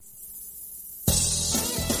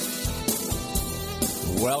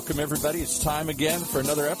Welcome, everybody. It's time again for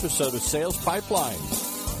another episode of Sales Pipeline,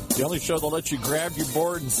 the only show that lets you grab your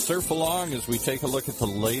board and surf along as we take a look at the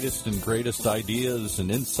latest and greatest ideas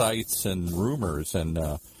and insights and rumors, and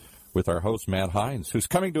with our host, Matt Hines, who's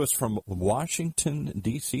coming to us from Washington,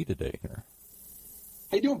 D.C. today here.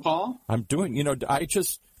 How you doing, Paul? I'm doing,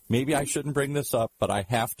 maybe I shouldn't bring this up, but I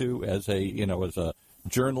have to as a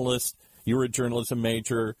journalist. You were a journalism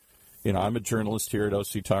major. I'm a journalist here at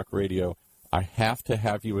OC Talk Radio. I have to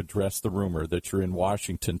have you address the rumor that you're in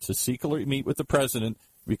Washington to secretly meet with the president,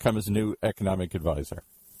 become his new economic advisor.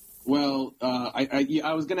 Well,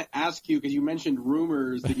 I was going to ask you, because you mentioned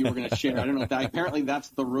rumors that you were going to share. I don't know if that, apparently that's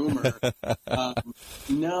the rumor.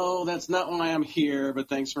 No, that's not why I'm here, but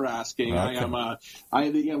thanks for asking. Okay.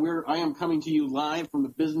 I am coming to you live from the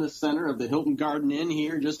business center of the Hilton Garden Inn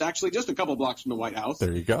here, just a couple blocks from the White House.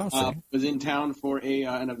 There you go. Was in town for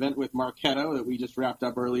an event with Marketo that we just wrapped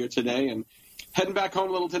up earlier today, and heading back home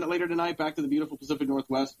a little later tonight, back to the beautiful Pacific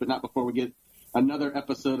Northwest, but not before we get another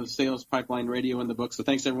episode of Sales Pipeline Radio in the book. So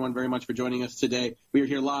thanks, everyone, very much for joining us today. We are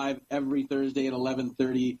here live every Thursday at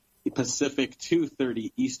 11:30 Pacific,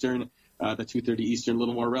 2:30 Eastern. The 2:30 Eastern, a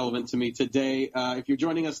little more relevant to me today. If you're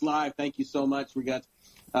joining us live, thank you so much. We got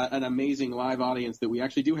an amazing live audience that we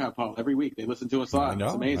actually do have, Paul, every week. They listen to us live.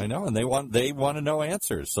 It's amazing. I know, and they want to know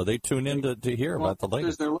answers, so they tune in to hear about the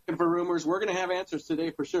latest. They're looking for rumors. We're going to have answers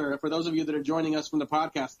today for sure. For those of you that are joining us from the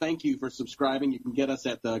podcast, thank you for subscribing. You can get us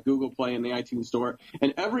at the Google Play and the iTunes Store.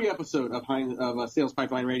 And every episode of Sales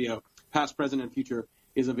Pipeline Radio, past, present, and future,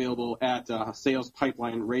 is available at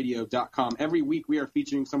salespipelineradio.com. Every week we are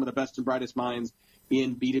featuring some of the best and brightest minds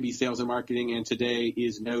in B2B sales and marketing, and today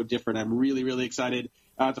is no different. I'm really, really excited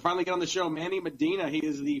to finally get on the show. Manny Medina, he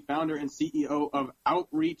is the founder and CEO of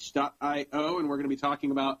Outreach.io, and we're going to be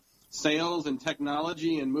talking about sales and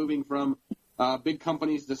technology and moving from big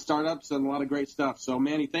companies to startups and a lot of great stuff. So,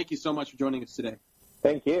 Manny, thank you so much for joining us today.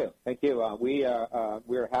 Thank you. We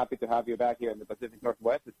are happy to have you back here in the Pacific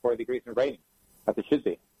Northwest. It's 40 degrees and raining, as it should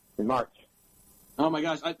be, in March. Oh, my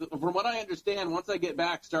gosh. From what I understand, once I get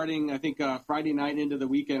back starting, I think, Friday night into the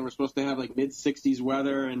weekend, we're supposed to have, like, mid-60s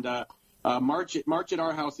weather. And March at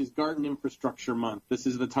our house is Garden Infrastructure Month. This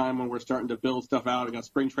is the time when we're starting to build stuff out. We got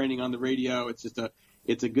spring training on the radio. It's just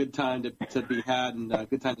it's a good time to be had, and a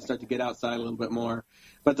good time to start to get outside a little bit more.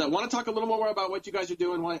 But I want to talk a little more about what you guys are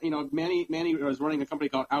doing. Manny is running a company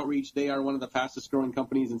called Outreach. They are one of the fastest growing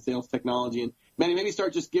companies in sales technology. And Manny, maybe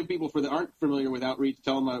give people that aren't familiar with Outreach,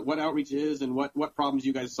 tell them what Outreach is and what problems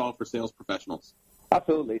you guys solve for sales professionals.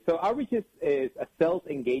 Absolutely. So Outreach is a sales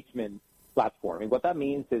engagement platform, and what that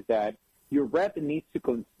means is that your rep needs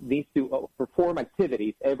to perform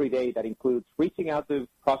activities every day that includes reaching out to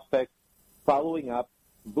prospects, following up,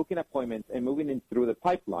 booking appointments, and moving in through the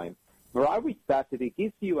pipeline. For Outreach Capacity,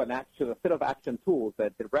 gives you a set of action tools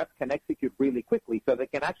that the rep can execute really quickly so they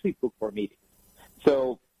can actually book more meetings.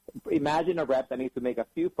 So imagine a rep that needs to make a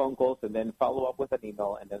few phone calls and then follow up with an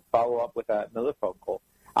email and then follow up with another phone call.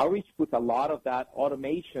 Outreach puts a lot of that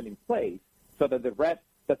automation in place so that the rep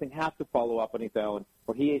doesn't have to follow up on his own,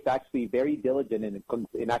 or he is actually very diligent in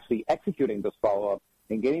actually executing those follow-ups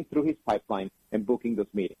and getting through his pipeline and booking those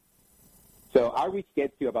meetings. So Outreach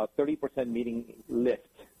gets you about 30% meeting lift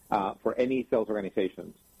for any sales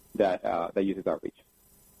organizations that uses Outreach.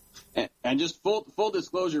 And just full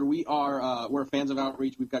disclosure, we're fans of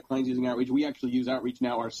Outreach. We've got clients using Outreach. We actually use Outreach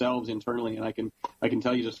now ourselves internally, and I can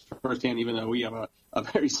tell you just firsthand, even though we have a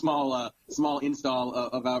very small install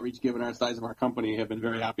of Outreach given our size of our company, have been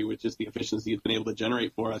very happy with just the efficiency it's been able to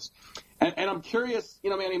generate for us. And I'm curious,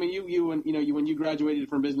 Manny, when you graduated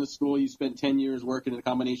from business school, you spent 10 years working in a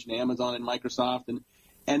combination of Amazon and Microsoft,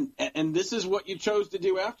 and this is what you chose to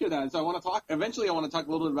do after that. And so I want to talk a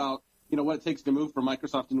little bit about what it takes to move from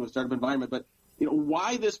Microsoft into a startup environment. But,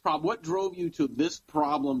 why this problem? What drove you to this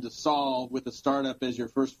problem to solve with a startup as your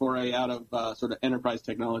first foray out of sort of enterprise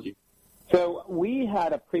technology? So we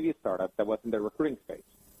had a previous startup that was in the recruiting space.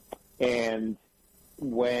 And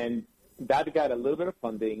when that got a little bit of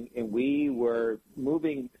funding and we were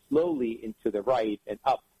moving slowly into the right and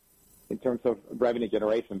up in terms of revenue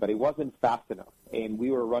generation, but it wasn't fast enough, and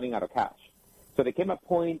we were running out of cash. So there came a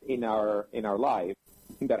point in our life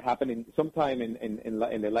that happened sometime in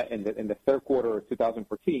the third quarter of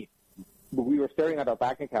 2014. But we were staring at our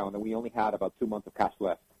bank account and we only had about 2 months of cash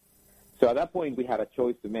left. So at that point, we had a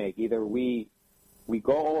choice to make. Either we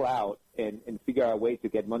go all out and figure out a way to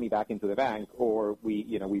get money back into the bank, or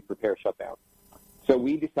we prepare shutdown. So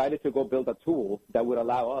we decided to go build a tool that would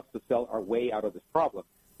allow us to sell our way out of this problem.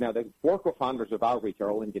 Now, the 4 co-founders of Outreach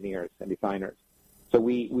are all engineers and designers. So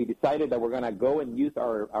we decided that we're going to go and use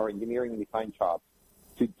our engineering and design chops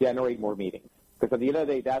to generate more meetings. Because at the end of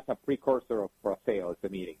the day, that's a precursor for a sale. It's a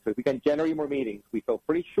meeting. So if we can generate more meetings, we feel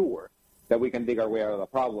pretty sure that we can dig our way out of the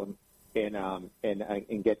problem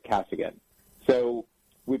and get cash again. So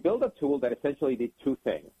we built a tool that essentially did two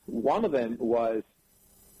things. One of them was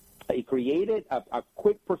it created a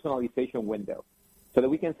quick personalization window so that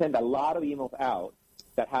we can send a lot of emails out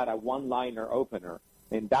that had a one-liner opener,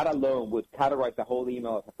 and that alone would categorize the whole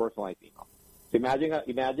email as a personalized email. So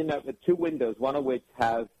imagine two windows, one of which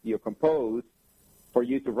has Compose for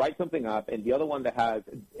you to write something up, and the other one that has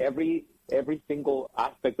every single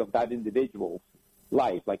aspect of that individual's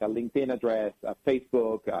life, like a LinkedIn address, a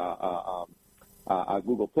Facebook, a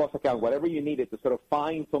Google Plus account, whatever you needed to sort of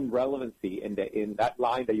find some relevancy in that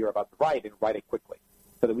line that you're about to write, and write it quickly,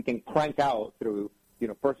 so that we can crank out through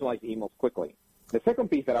personalized emails quickly. The second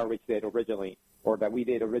piece that Outreach did originally, or that we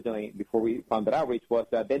did originally before we founded Outreach, was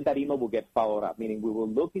that then that email will get followed up, meaning we will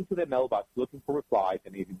look into the mailbox looking for replies,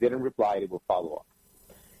 and if it didn't reply, it will follow up.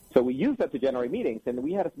 So we used that to generate meetings, and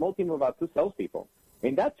we had a small team of about 2 salespeople.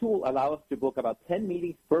 And that tool allowed us to book about 10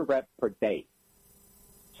 meetings per rep per day.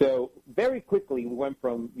 So very quickly we went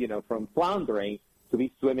from floundering to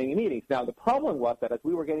be swimming in meetings. Now the problem was that as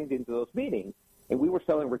we were getting into those meetings, and we were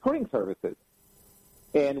selling recruiting services,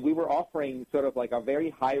 and we were offering sort of like a very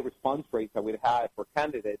high response rate that we'd had for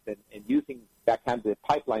candidates and using that candidate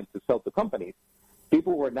pipeline to sell to companies,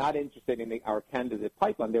 people were not interested in our candidate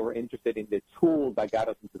pipeline. They were interested in the tool that got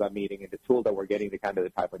us into that meeting and the tool that we're getting the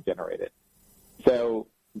candidate pipeline generated. So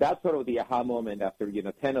that's sort of the aha moment after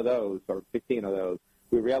 10 of those or 15 of those.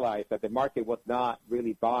 We realized that the market was not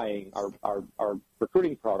really buying our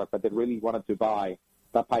recruiting product, but they really wanted to buy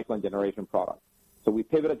that pipeline generation product. So we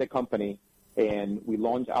pivoted the company, and we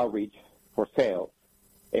launched Outreach for sales,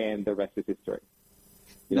 and the rest is history.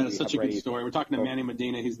 That is such a good story. We're talking to Manny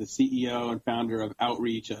Medina. He's the CEO and founder of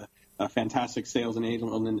Outreach, a fantastic sales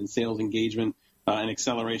enablement and sales engagement and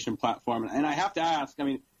acceleration platform. And I have to ask,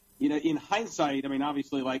 in hindsight,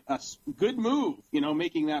 obviously, like a good move,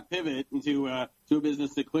 making that pivot into a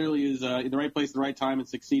business that clearly is in the right place at the right time and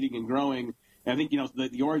succeeding and growing. And I think,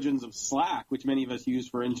 the origins of Slack, which many of us use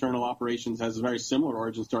for internal operations, has a very similar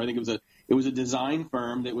origin story. I think it was a design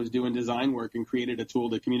firm that was doing design work and created a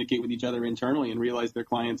tool to communicate with each other internally and realized their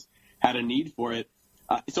clients had a need for it.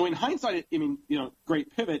 So in hindsight,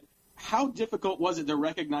 great pivot. How difficult was it to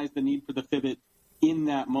recognize the need for the pivot in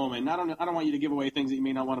that moment? I don't want you to give away things that you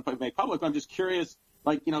may not want to make public. I'm just curious,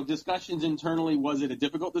 discussions internally, was it a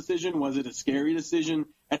difficult decision? Was it a scary decision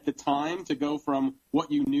at the time to go from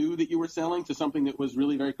what you knew that you were selling to something that was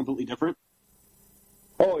really very completely different?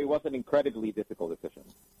 Oh, it was an incredibly difficult decision.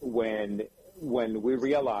 When we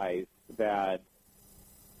realized that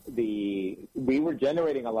we were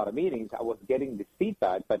generating a lot of meetings, I was getting this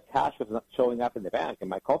feedback, but cash was not showing up in the bank, and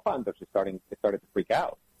my co-founders started to freak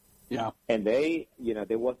out. Yeah. And there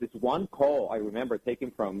was this one call I remember taking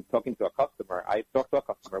from talking to a customer. I talked to a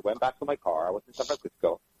customer, went back to my car. I was in San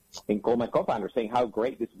Francisco, and called my co-founder saying how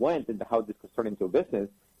great this went and how this could turn into a business.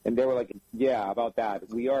 And they were like, yeah, about that.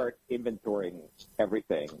 We are inventorying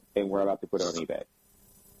everything, and we're about to put it on eBay.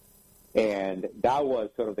 And that was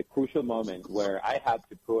sort of the crucial moment where I had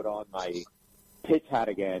to put on my pitch hat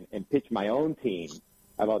again and pitch my own team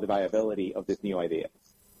about the viability of this new idea.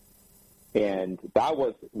 And that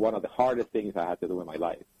was one of the hardest things I had to do in my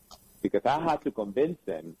life, because I had to convince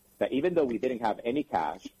them that even though we didn't have any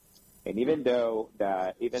cash, and even though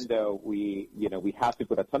we have to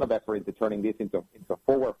put a ton of effort into turning this into a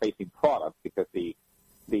forward-facing product, because the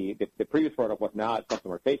previous product was not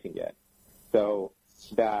customer-facing yet, so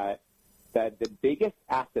that the biggest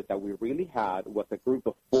asset that we really had was a group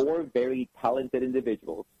of 4 very talented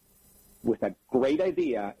individuals with a great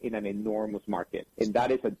idea in an enormous market. And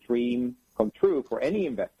that is a dream come true for any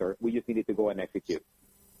investor. We just needed to go and execute.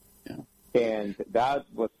 Yeah. And that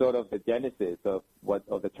was sort of the genesis of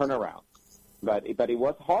the turnaround. But it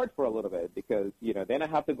was hard for a little bit because, then I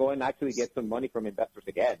have to go and actually get some money from investors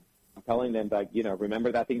again. I'm telling them that,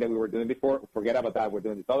 remember that thing that we were doing before? Forget about that. We're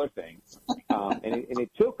doing this other thing. And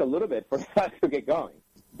it took a little bit for that to get going.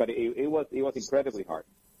 But it was incredibly hard.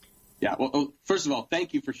 Yeah, well, first of all,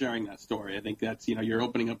 thank you for sharing that story. I think that's, you're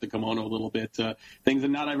opening up the kimono a little bit, things that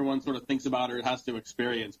not everyone sort of thinks about or has to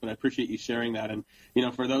experience, but I appreciate you sharing that. And,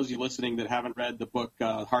 for those of you listening that haven't read the book,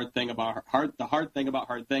 The Hard Thing About Hard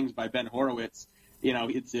Things by Ben Horowitz,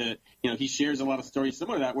 it's, he shares a lot of stories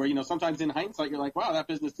similar to that where, sometimes in hindsight, you're like, wow, that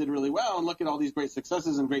business did really well and look at all these great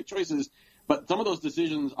successes and great choices. But some of those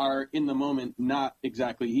decisions are in the moment not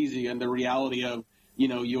exactly easy. And the reality of,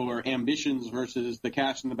 your ambitions versus the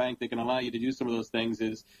cash in the bank that can allow you to do some of those things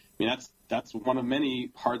is, that's one of many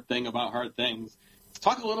hard thing about hard things.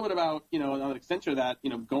 Talk a little bit about, on an extension of that,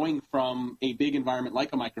 going from a big environment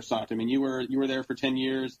like a Microsoft. I mean, you were there for 10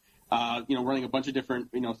 years, running a bunch of different,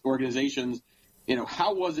 organizations.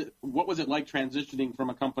 How was it? What was it like transitioning from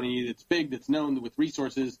a company that's big, that's known with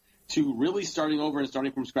resources, to really starting over and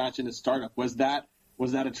starting from scratch in a startup? Was that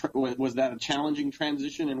a challenging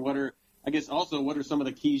transition? And what are some of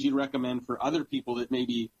the keys you'd recommend for other people that may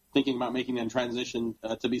be thinking about making that transition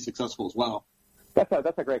to be successful as well?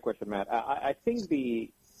 That's a great question, Matt. I think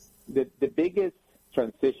the biggest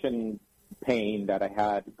transition pain that I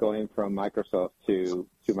had going from Microsoft to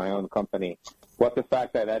my own company was the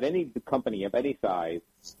fact that at any company of any size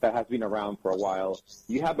that has been around for a while,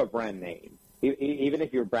 you have a brand name. Even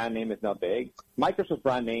if your brand name is not big, Microsoft's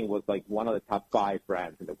brand name was like one of the top 5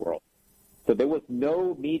 brands in the world. So there was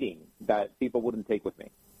no meeting that people wouldn't take with me.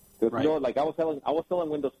 There was no, like I was selling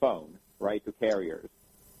Windows Phone, right, to carriers,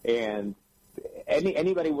 and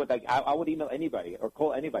anybody would I would email anybody or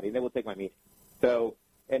call anybody, and they would take my meeting. So,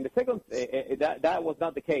 and the second that was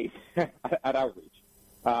not the case at Outreach.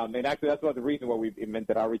 And actually, that's the reason why we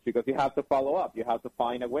invented Outreach, because you have to follow up. You have to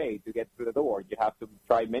find a way to get through the door. You have to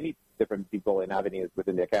try many different people and avenues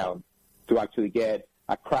within the account to actually get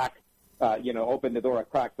a crack, open the door a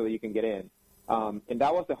crack so that you can get in. And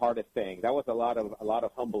that was the hardest thing. That was a lot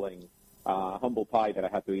of humble pie that I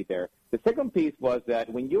had to eat there. The second piece was that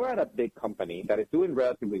when you're at a big company that is doing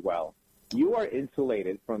relatively well, you are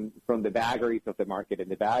insulated from the vagaries of the market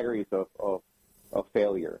and the vagaries of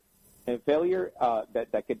failure. And failure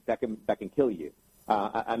that can kill you.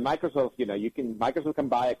 And Microsoft, Microsoft can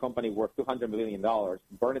buy a company worth $200 million,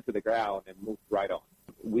 burn it to the ground, and move right on.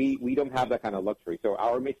 We don't have that kind of luxury. So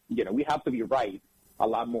we have to be right a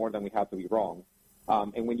lot more than we have to be wrong.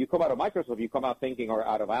 And when you come out of Microsoft, you come out thinking, or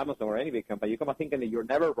out of Amazon or any big company, you come out thinking that you're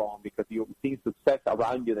never wrong because you've seen success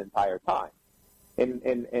around you the entire time. And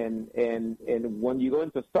when you go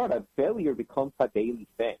into a startup, failure becomes a daily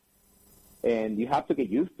thing. And you have to get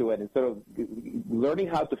used to it and sort of learning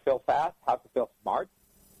how to fail fast, how to fail smart,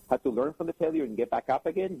 how to learn from the failure and get back up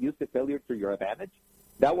again, use the failure to your advantage.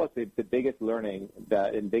 That was the biggest learning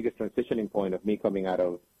and biggest transitioning point of me coming out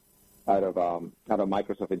of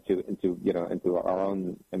Microsoft into our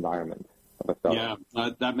own environment. Yeah,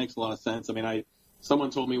 that makes a lot of sense. I mean, someone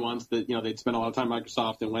told me once that they'd spent a lot of time at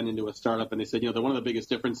Microsoft and went into a startup, and they said that one of the biggest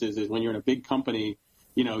differences is when you're in a big company,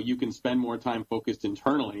 you can spend more time focused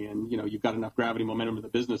internally, and you've got enough gravity momentum in the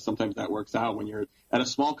business. Sometimes that works out. When you're at a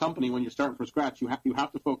small company, when you're starting from scratch, you have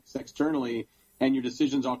to focus externally, and your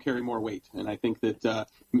decisions all carry more weight. And I think that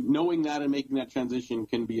knowing that and making that transition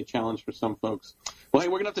can be a challenge for some folks. Well, hey,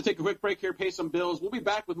 we're going to have to take a quick break here, pay some bills. We'll be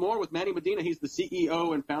back with more with Manny Medina. He's the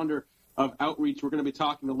CEO and founder of Outreach. We're going to be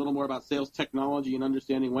talking a little more about sales technology and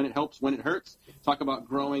understanding when it helps, when it hurts. Talk about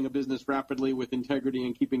growing a business rapidly with integrity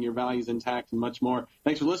and keeping your values intact and much more.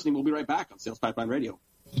 Thanks for listening. We'll be right back on Sales Pipeline Radio.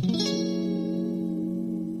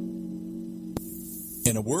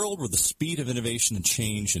 In a world where the speed of innovation and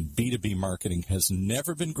change in B2B marketing has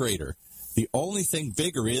never been greater, the only thing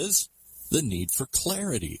bigger is the need for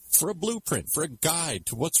clarity, for a blueprint, for a guide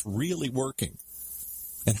to what's really working.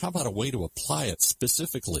 And how about a way to apply it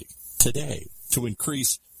specifically today to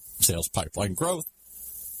increase sales pipeline growth,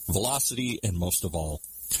 velocity, and most of all,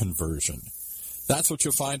 conversion? That's what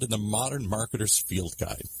you'll find in the Modern Marketer's Field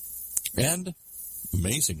Guide. And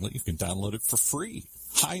amazingly, you can download it for free.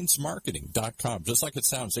 HeinzMarketing.com, just like it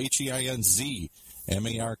sounds, HeinzMarketing.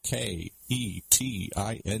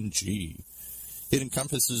 It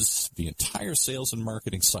encompasses the entire sales and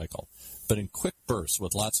marketing cycle, but in quick bursts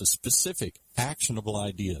with lots of specific, actionable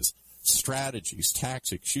ideas, strategies,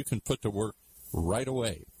 tactics you can put to work right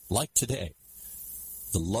away, like today.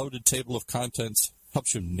 The loaded table of contents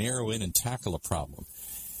helps you narrow in and tackle a problem.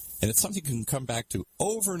 And it's something you can come back to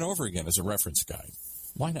over and over again as a reference guide.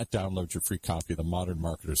 Why not download your free copy of the Modern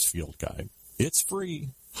Marketer's Field Guide? It's free.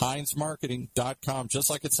 HeinzMarketing.com, just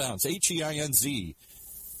like it sounds. HEINZ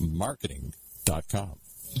Marketing.com.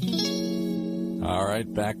 All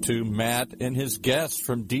right, back to Matt and his guest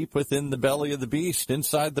from deep within the belly of the beast,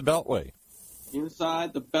 inside the Beltway.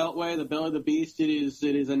 Inside the Beltway, the belly of the beast. It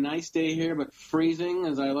is a nice day here, but freezing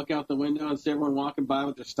as I look out the window and see everyone walking by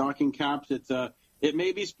with their stocking caps. It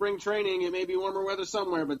may be spring training. It may be warmer weather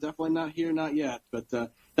somewhere, but definitely not here, not yet. But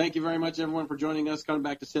thank you very much, everyone, for joining us, coming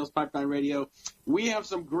back to Sales Pipeline Radio. We have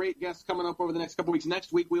some great guests coming up over the next couple weeks.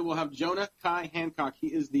 Next week, we will have Jonah Kai Hancock. He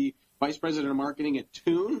is the Vice President of Marketing at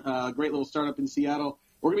Tune, a great little startup in Seattle.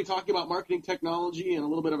 We're going to be talking about marketing technology and a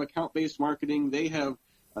little bit of account-based marketing. They have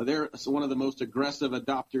They're one of the most aggressive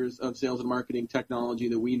adopters of sales and marketing technology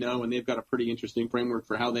that we know, and they've got a pretty interesting framework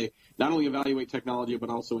for how they not only evaluate technology but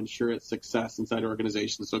also ensure its success inside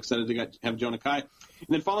organizations. So excited to have Jonah Kai. And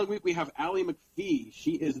then following week, we have Allie McPhee.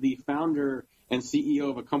 She is the founder and CEO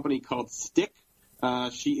of a company called Stick.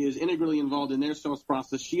 She is integrally involved in their sales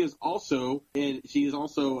process. She is also an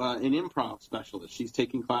improv specialist. She's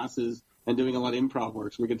taking classes and doing a lot of improv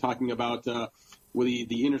work. So we've been talking about with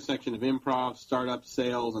the intersection of improv, startup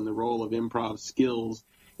sales, and the role of improv skills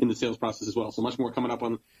in the sales process as well. So much more coming up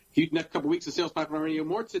on the next couple of weeks of Sales Pipeline Radio.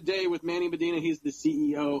 More today with Manny Medina. He's the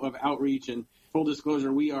CEO of Outreach. And full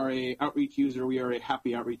disclosure, we are a Outreach user. We are a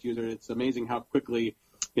happy Outreach user. It's amazing how quickly,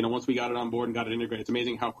 once we got it on board and got it integrated, it's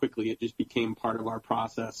amazing how quickly it just became part of our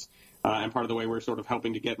process and part of the way we're sort of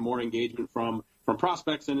helping to get more engagement from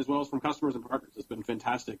prospects and as well as from customers and partners. It's been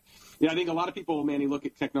fantastic. I think a lot of people, Manny, look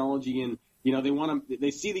at technology and, they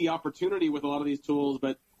see the opportunity with a lot of these tools,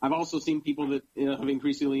 but I've also seen people that have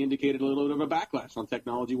increasingly indicated a little bit of a backlash on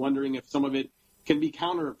technology, wondering if some of it can be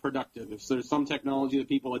counterproductive. If there's some technology that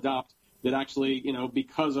people adopt that actually,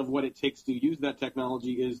 because of what it takes to use that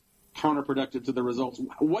technology is counterproductive to the results.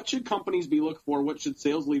 What should companies be looking for? What should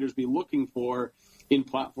sales leaders be looking for in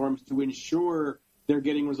platforms to ensure they're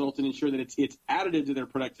getting results and ensure that it's additive to their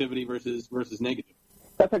productivity versus negative?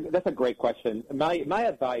 That's a great question. My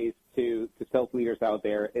advice to sales leaders out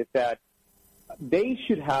there is that they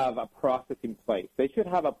should have a process in place. They should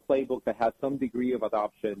have a playbook that has some degree of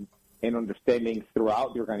adoption and understanding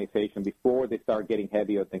throughout the organization before they start getting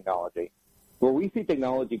heavy on technology. Where we see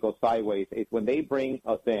technology go sideways is when they bring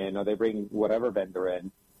us in or they bring whatever vendor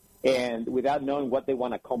in, and without knowing what they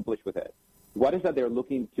want to accomplish with it. What is that they're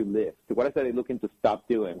looking to lift? What is that they're looking to stop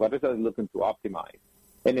doing? What is that they're looking to optimize?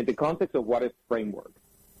 And in the context of what is framework.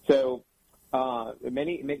 So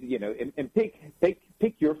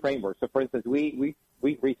pick your framework. So for instance, we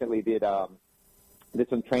recently did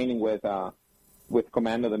some training with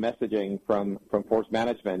Commando the messaging from Force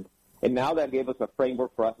Management, and now that gave us a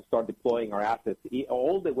framework for us to start deploying our assets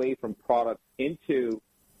all the way from product into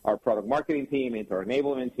our product marketing team, into our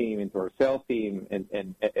enablement team, into our sales team,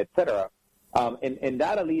 and et cetera. And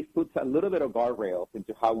that at least puts a little bit of guardrails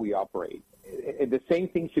into how we operate. The same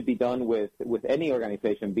thing should be done with any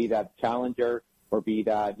organization, be that challenger or be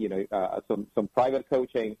that some private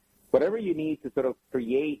coaching, whatever you need to sort of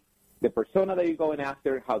create the persona that you're going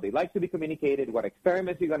after, how they like to be communicated, what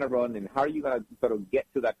experiments you're going to run, and how you're going to sort of get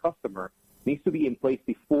to that customer needs to be in place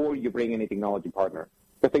before you bring any technology partner.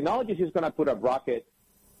 The technology is just going to put a rocket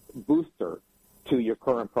booster to your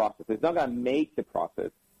current process. It's not going to make the process.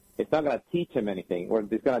 It's not going to teach them anything. What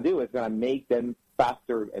it's going to do is going to make them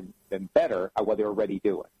faster and better at what they're already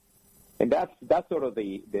doing. And that's sort of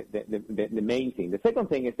the main thing. The second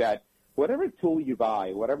thing is that whatever tool you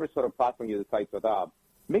buy, whatever sort of platform you decide to adopt,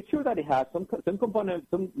 make sure that it has some component,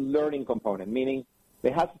 some learning component, meaning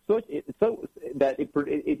it has so that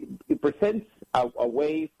it presents a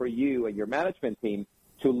way for you and your management team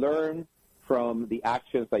to learn from the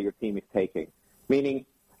actions that your team is taking. Meaning,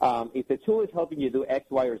 if the tool is helping you do X,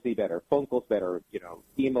 Y, or Z better, phone calls better,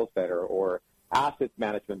 emails better, or asset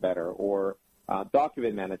management better, or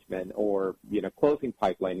document management, or closing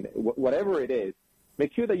pipeline, whatever it is,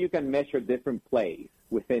 make sure that you can measure different plays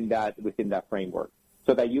within that framework,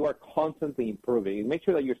 so that you are constantly improving. And make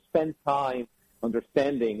sure that you spend time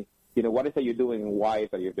understanding, what is that you're doing and why is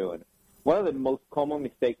that you're doing it. One of the most common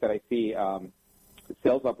mistakes that I see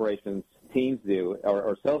sales operations teams do,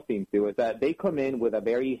 or sales teams do, is that they come in with a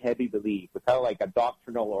very heavy belief, with kind of like a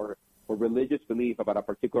doctrinal or religious belief about a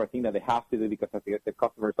particular thing that they have to do because the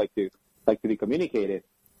customers like to be communicated.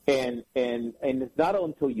 And it's not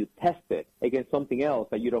until you test it against something else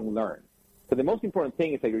that you don't learn. So the most important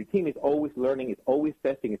thing is that your team is always learning, is always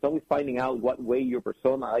testing, it's always finding out what way your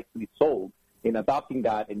persona likes to be sold, and adopting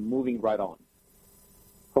that and moving right on.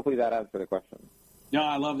 Hopefully that answered the question. Yeah,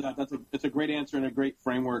 I love that. That's a great answer and a great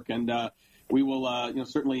framework. And we will,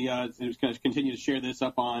 certainly continue to share this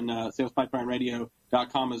up on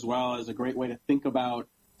SalesPipelineRadio.com as well as a great way to think about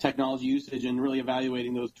technology usage and really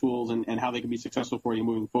evaluating those tools and how they can be successful for you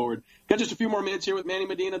moving forward. Got just a few more minutes here with Manny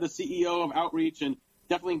Medina, the CEO of Outreach, and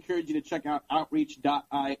definitely encourage you to check out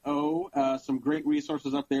Outreach.io. Some great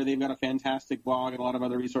resources up there. They've got a fantastic blog and a lot of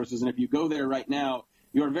other resources. And if you go there right now,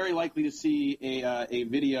 you are very likely to see a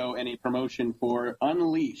video and a promotion for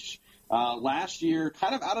Unleash. Last year,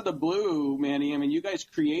 kind of out of the blue, Manny, you guys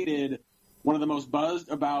created one of the most buzzed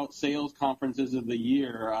about sales conferences of the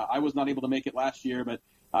year. I was not able to make it last year, but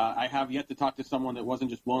I have yet to talk to someone that wasn't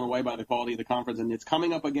just blown away by the quality of the conference. And it's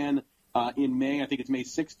coming up again in May. I think it's May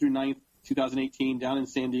 6th through 9th, 2018, down in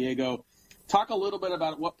San Diego. talk a little bit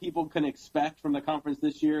about what people can expect from the conference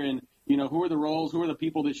this year, and who are the roles, who are the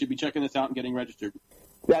people that should be checking this out and getting registered.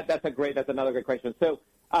 That's another great question. So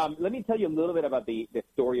let me tell you a little bit about the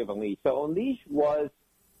story of Unleash. So Unleash was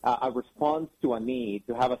a response to a need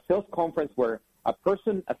to have a sales conference where a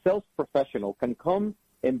sales professional, can come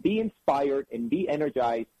and be inspired and be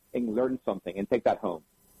energized and learn something and take that home.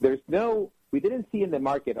 We didn't see in the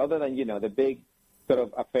market, other than, the big sort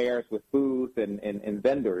of affairs with booths and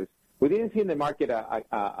vendors, we didn't see in the market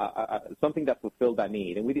something that fulfilled that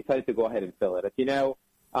need, and we decided to go ahead and fill it. As you know,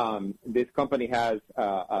 this company has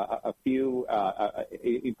a few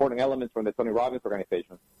important elements from the Tony Robbins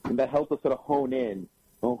organization, and that helped us sort of hone in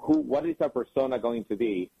on what is our persona going to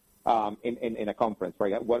be in a conference,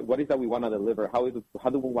 right? What is that we want to deliver? How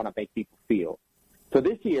do we want to make people feel? So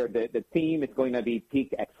this year, the theme is going to be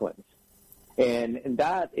Peak Excellence, and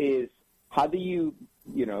that is, how do you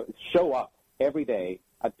show up every day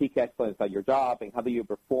at peak excellence at your job, and how do you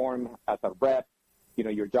perform as a rep?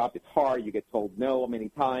 Your job is hard. You get told no many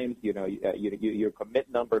times. Your commit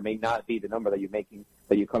number may not be the number that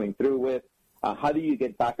you're coming through with. How do you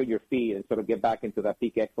get back on your feet and sort of get back into that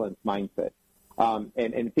peak excellence mindset?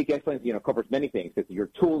 And peak excellence, covers many things. It's your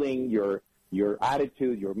tooling, your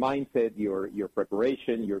attitude, your mindset, your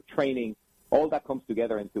preparation, your training. All that comes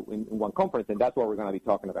together in one conference, and that's what we're going to be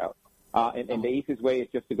talking about. And the easiest way is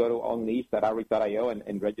just to go to unleash.outreach.io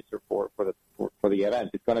and register for the event.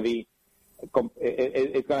 It's going to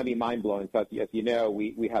be mind blowing. So as you know,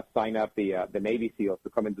 we have signed up the Navy SEALs to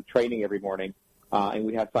come into training every morning, and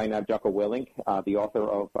we have signed up Jocko Willink, the author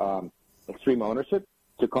of Extreme Ownership,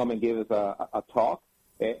 to come and give us a talk.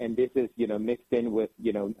 And this is mixed in with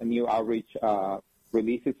a new outreach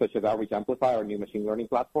releases, such as Outreach Amplify, our new machine learning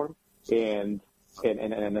platform, and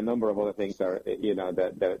a number of other things that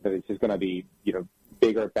it's just going to be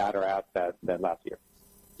bigger, badder at than last year.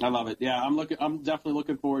 I love it. Yeah, I'm definitely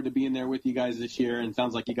looking forward to being there with you guys this year, and it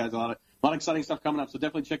sounds like you guys have a lot of exciting stuff coming up. So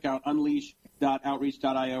definitely check out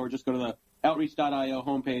unleash.outreach.io, or just go to the outreach.io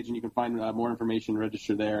homepage and you can find more information,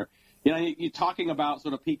 register there. You're talking about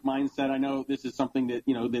sort of peak mindset. I know this is something that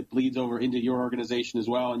that bleeds over into your organization as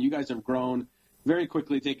well, and you guys have grown very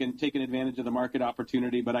quickly, taken advantage of the market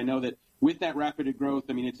opportunity. But I know that with that rapid growth,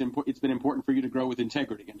 it's been important for you to grow with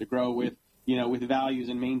integrity and to grow with with values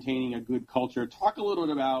and maintaining a good culture. Talk a little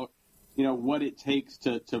bit about what it takes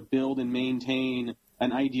to build and maintain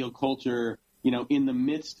an ideal culture in the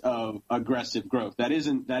midst of aggressive growth. That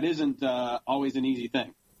isn't always an easy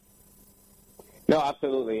thing. No,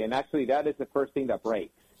 absolutely, and actually that is the first thing that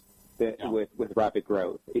breaks with rapid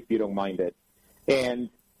growth, if you don't mind it. And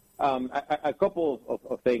a couple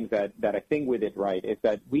of things that I think we did right is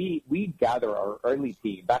that we gather our early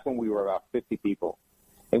team back when we were about 50 people,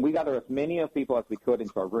 and we gather as many of people as we could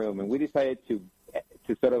into our room, and we decided to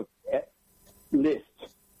sort of list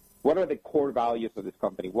what are the core values of this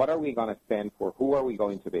company, what are we going to stand for, who are we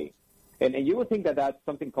going to be. And you would think that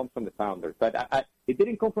something comes from the founders, but it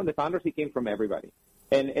didn't come from the founders. It came from everybody.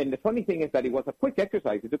 And the funny thing is that it was a quick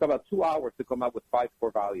exercise. It took about 2 hours to come up with 5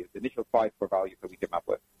 core values, the initial 5 core values that we came up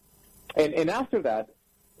with. And after that,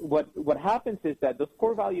 what happens is that those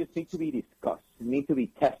core values need to be discussed, need to be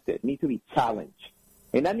tested, need to be challenged.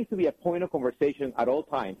 And that needs to be a point of conversation at all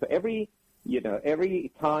times. So every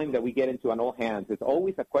time that we get into an all hands, there's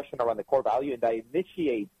always a question around the core value, and that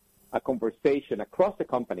initiates a conversation across the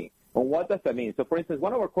company on what does that mean. So, for instance,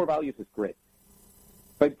 one of our core values is grit.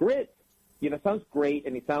 But grit, sounds great,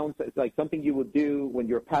 and it sounds like something you would do when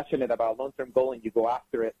you're passionate about a long-term goal and you go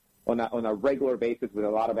after it on a regular basis with a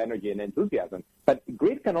lot of energy and enthusiasm. But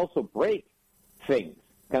grit can also break things,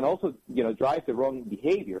 can also, drive the wrong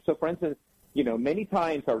behavior. So, for instance, many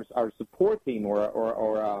times our support team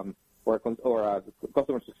or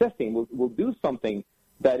customer success team will do something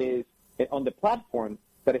that is on the platform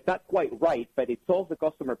that is not quite right, but it solves the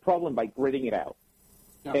customer problem by gritting it out.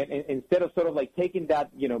 Yeah. And instead of sort of like taking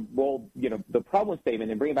that, the problem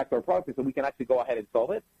statement and bringing it back to our product so we can actually go ahead and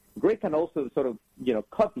solve it, grit can also sort of,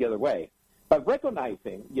 cut the other way. But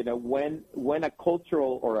recognizing, when a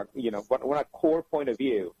cultural or, when a core point of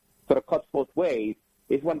view sort of cuts both ways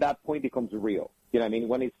is when that point becomes real.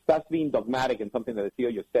 When it starts being dogmatic and something that the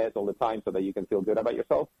CEO just says all the time so that you can feel good about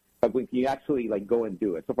yourself, but when you actually go and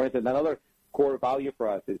do it. So, for instance, another core value for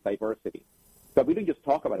us is diversity. But we don't just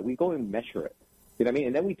talk about it; we go and measure it.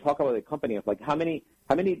 And then we talk about the company of how many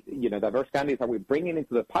diverse candidates are we bringing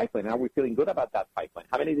into the pipeline, and are we feeling good about that pipeline?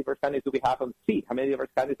 How many diverse candidates do we have on seat? How many diverse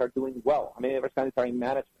candidates are doing well? How many diverse candidates are in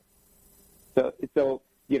management? So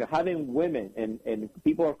having women and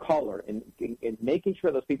people of color and making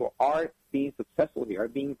sure those people are being successful here, are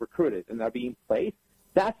being recruited, and are being placed.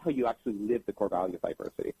 That's how you actually live the core value of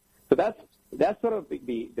diversity. So that's that's sort of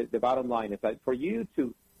the bottom line, is that for you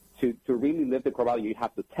to really live the core value, you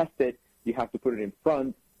have to test it, you have to put it in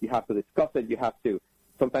front, you have to discuss it, you have to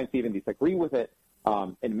sometimes even disagree with it,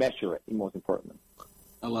 and measure it, most importantly.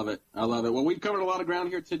 I love it. Well, we've covered a lot of ground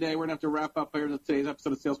here today. We're going to have to wrap up here today's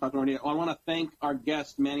episode of Sales Pipeline Radio. I want to thank our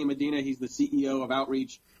guest, Manny Medina. He's the CEO of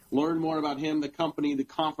Outreach. Learn more about him, the company, the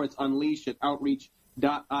conference, Unleash at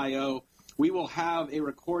outreach.io. We will have a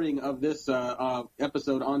recording of this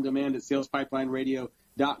episode on demand at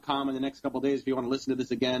salespipelineradio.com in the next couple of days if you want to listen to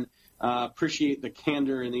this again. Appreciate the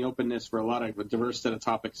candor and the openness for a lot of a diverse set of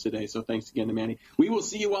topics today. So thanks again to Manny. We will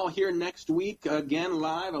see you all here next week, again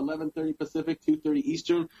live, 11:30 Pacific, 2:30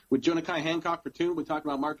 Eastern, with Jonah Kai Hancock for Tune. We talk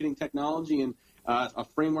about marketing technology and a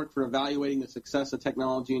framework for evaluating the success of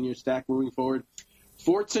technology in your stack moving forward.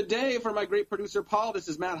 For today, for my great producer, Paul, this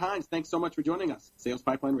is Matt Hines. Thanks so much for joining us. Sales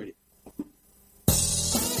Pipeline Radio.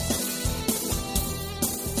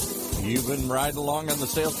 You've been riding along on the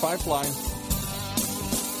Sales Pipeline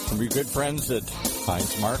from your good friends at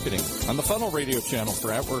Hines Marketing on the Funnel Radio channel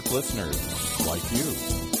for at-work listeners like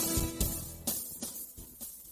you.